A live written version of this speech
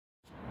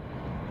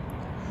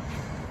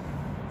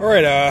All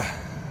right,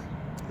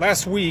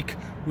 last week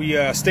we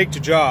staked a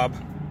job,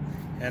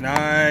 and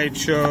I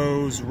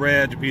chose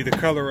red to be the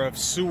color of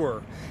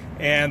sewer.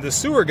 And the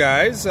sewer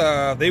guys,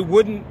 they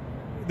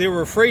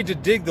were afraid to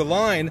dig the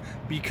line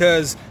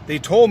because they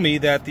told me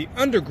that the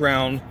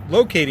underground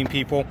locating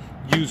people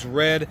use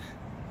red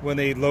when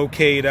they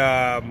locate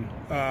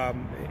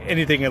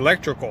anything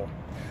electrical.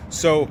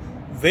 So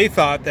they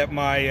thought that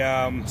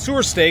my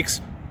sewer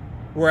stakes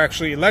were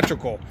actually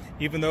electrical,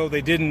 even though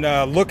they didn't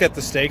look at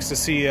the stakes to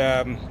see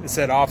it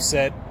said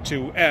offset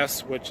to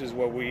S, which is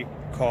what we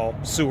call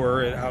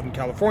sewer out in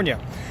California.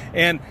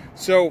 And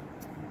so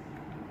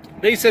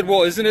they said,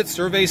 well, isn't it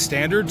survey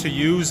standard to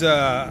use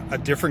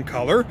a different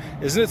color?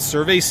 Isn't it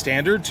survey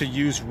standard to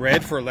use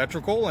red for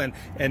electrical and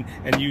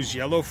use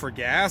yellow for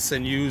gas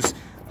and use,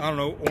 I don't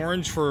know,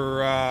 orange for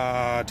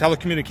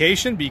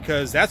telecommunication,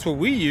 because that's what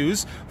we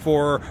use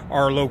for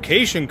our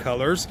location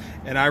colors?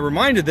 And I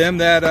reminded them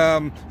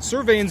that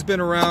surveying's been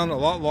around a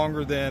lot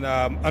longer than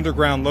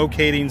underground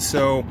locating.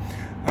 So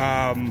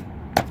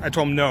I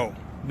told them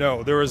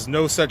no, there is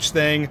no such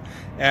thing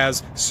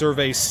as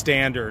survey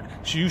standard.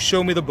 You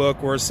show me the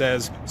book where it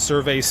says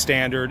survey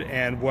standard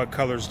and what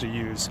colors to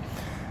use.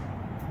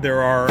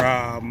 There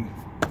are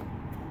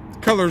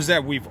colors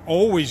that we've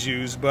always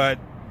used, but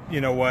you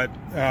know what,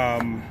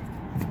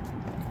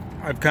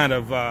 I've kind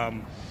of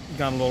gone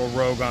a little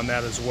rogue on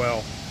that as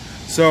well.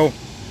 So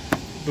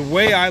the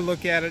way I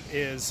look at it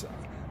is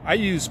I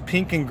use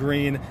pink and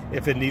green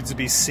if it needs to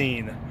be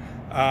seen.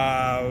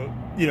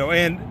 You know,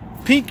 and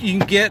pink you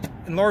can get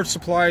in large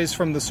supplies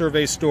from the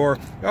survey store.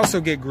 You also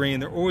get green.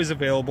 They're always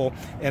available,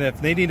 and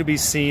if they need to be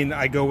seen,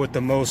 I go with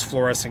the most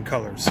fluorescent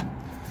colors.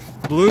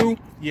 Blue,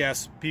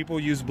 yes, people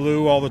use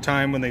blue all the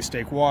time when they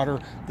stake water.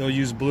 They'll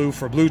use blue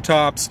for blue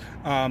tops.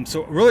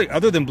 So really,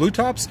 other than blue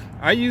tops,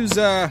 I'll use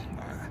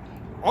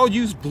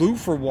blue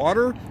for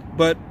water,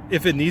 but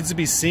if it needs to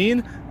be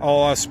seen,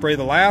 I'll spray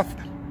the lath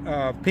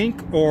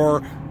pink,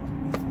 or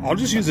I'll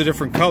just use a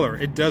different color.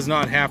 It does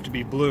not have to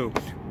be blue.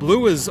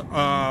 Blue is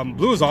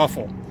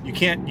awful. You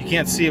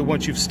can't see it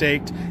once you've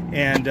staked,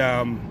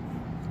 and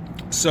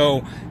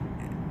so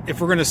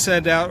if we're going to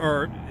send out,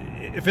 or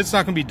if it's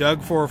not going to be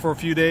dug for a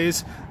few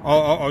days,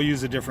 I'll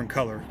use a different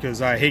color,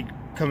 because I hate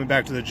coming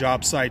back to the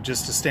job site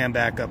just to stand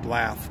back up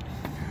lath.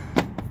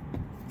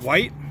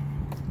 White,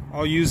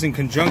 I'll use in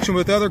conjunction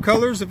with other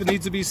colors if it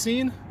needs to be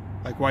seen,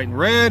 like white and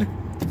red,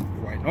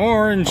 white and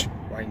orange,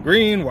 white and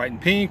green, white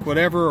and pink,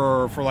 whatever,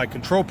 or for like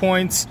control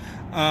points.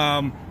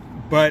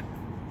 But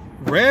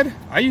red,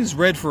 I use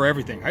red for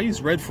everything. I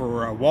use red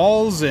for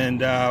walls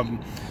and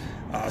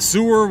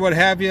sewer, what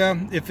have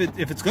you. If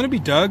it's going to be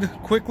dug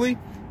quickly,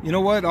 you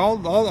know what,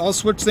 I'll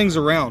switch things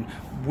around.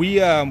 We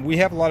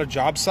have a lot of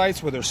job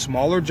sites where they're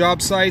smaller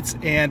job sites,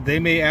 and they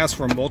may ask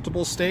for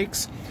multiple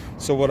stakes.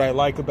 So what I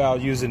like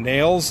about using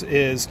nails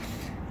is,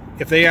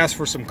 if they ask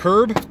for some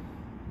curb,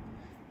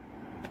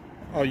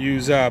 I'll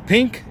use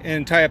pink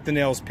and tie up the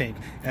nails pink.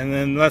 And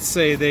then let's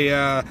say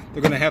they're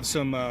going to have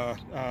some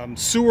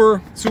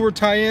sewer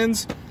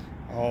tie-ins,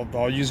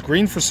 I'll use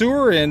green for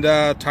sewer and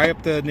tie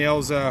up the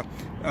nails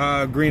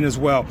green as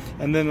well.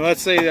 And then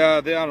let's say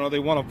I don't know, they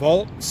want a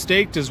vault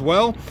staked as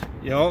well.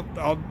 You know,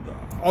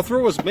 I'll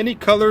throw as many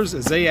colors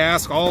as they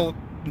ask, all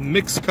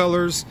mixed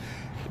colors,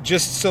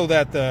 just so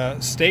that the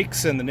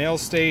stakes and the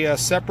nails stay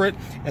separate.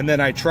 And then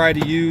I try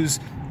to use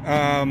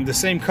the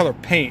same color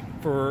paint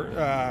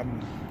for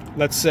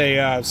let's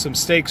say some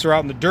stakes are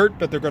out in the dirt,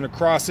 but they're going to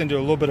cross into a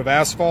little bit of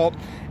asphalt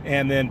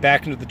and then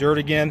back into the dirt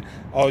again.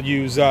 I'll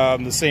use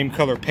the same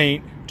color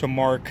paint to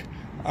mark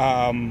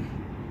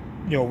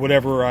you know,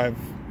 whatever I've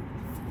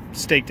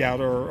staked out,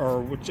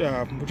 or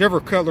whichever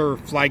color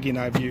flagging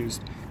I've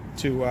used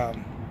to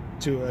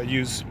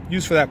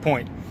use for that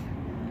point.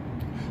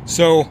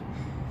 So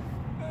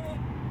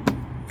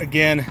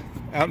again,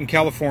 out in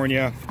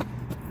California,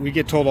 we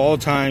get told all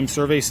the time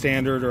survey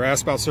standard, or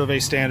asked about survey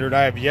standard.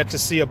 I have yet to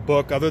see a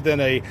book other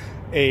than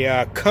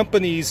a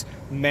company's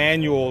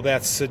manual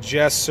that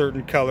suggests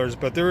certain colors,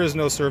 but there is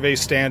no survey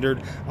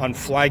standard on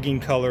flagging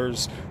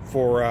colors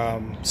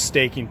for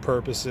staking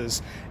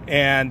purposes.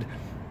 And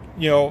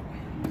you know,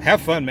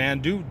 have fun, man.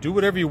 Do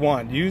whatever you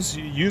want.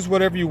 Use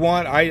whatever you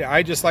want.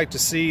 I just like to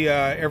see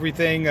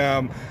everything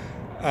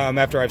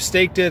after I've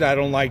staked it. I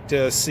don't like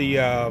to see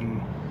a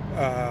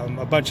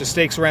bunch of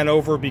stakes ran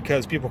over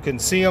because people couldn't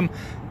see them.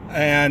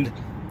 And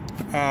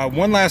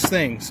one last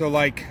thing, so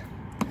like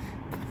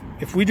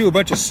if we do a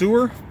bunch of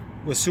sewer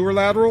with sewer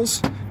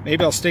laterals,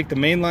 maybe I'll stake the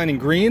main line in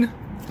green.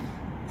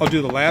 I'll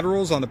do the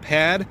laterals on the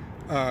pad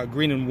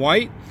green and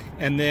white,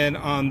 and then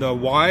on the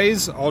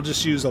Ys I'll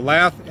just use a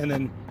lath and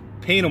then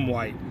paint them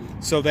white,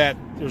 so that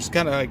there's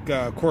kind of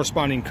like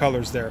corresponding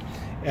colors there.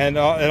 And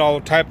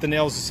I'll type the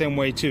nails the same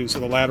way too, so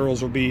the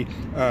laterals will be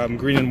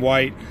green and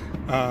white,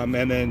 and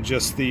then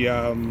just the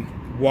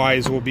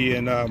Ys will be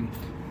in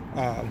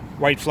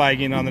white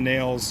flagging on the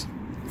nails.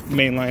 The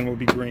main line will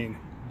be green.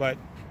 But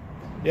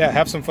yeah,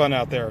 have some fun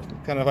out there.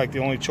 Kind of like the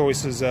only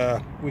choices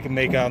we can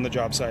make out on the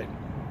job site.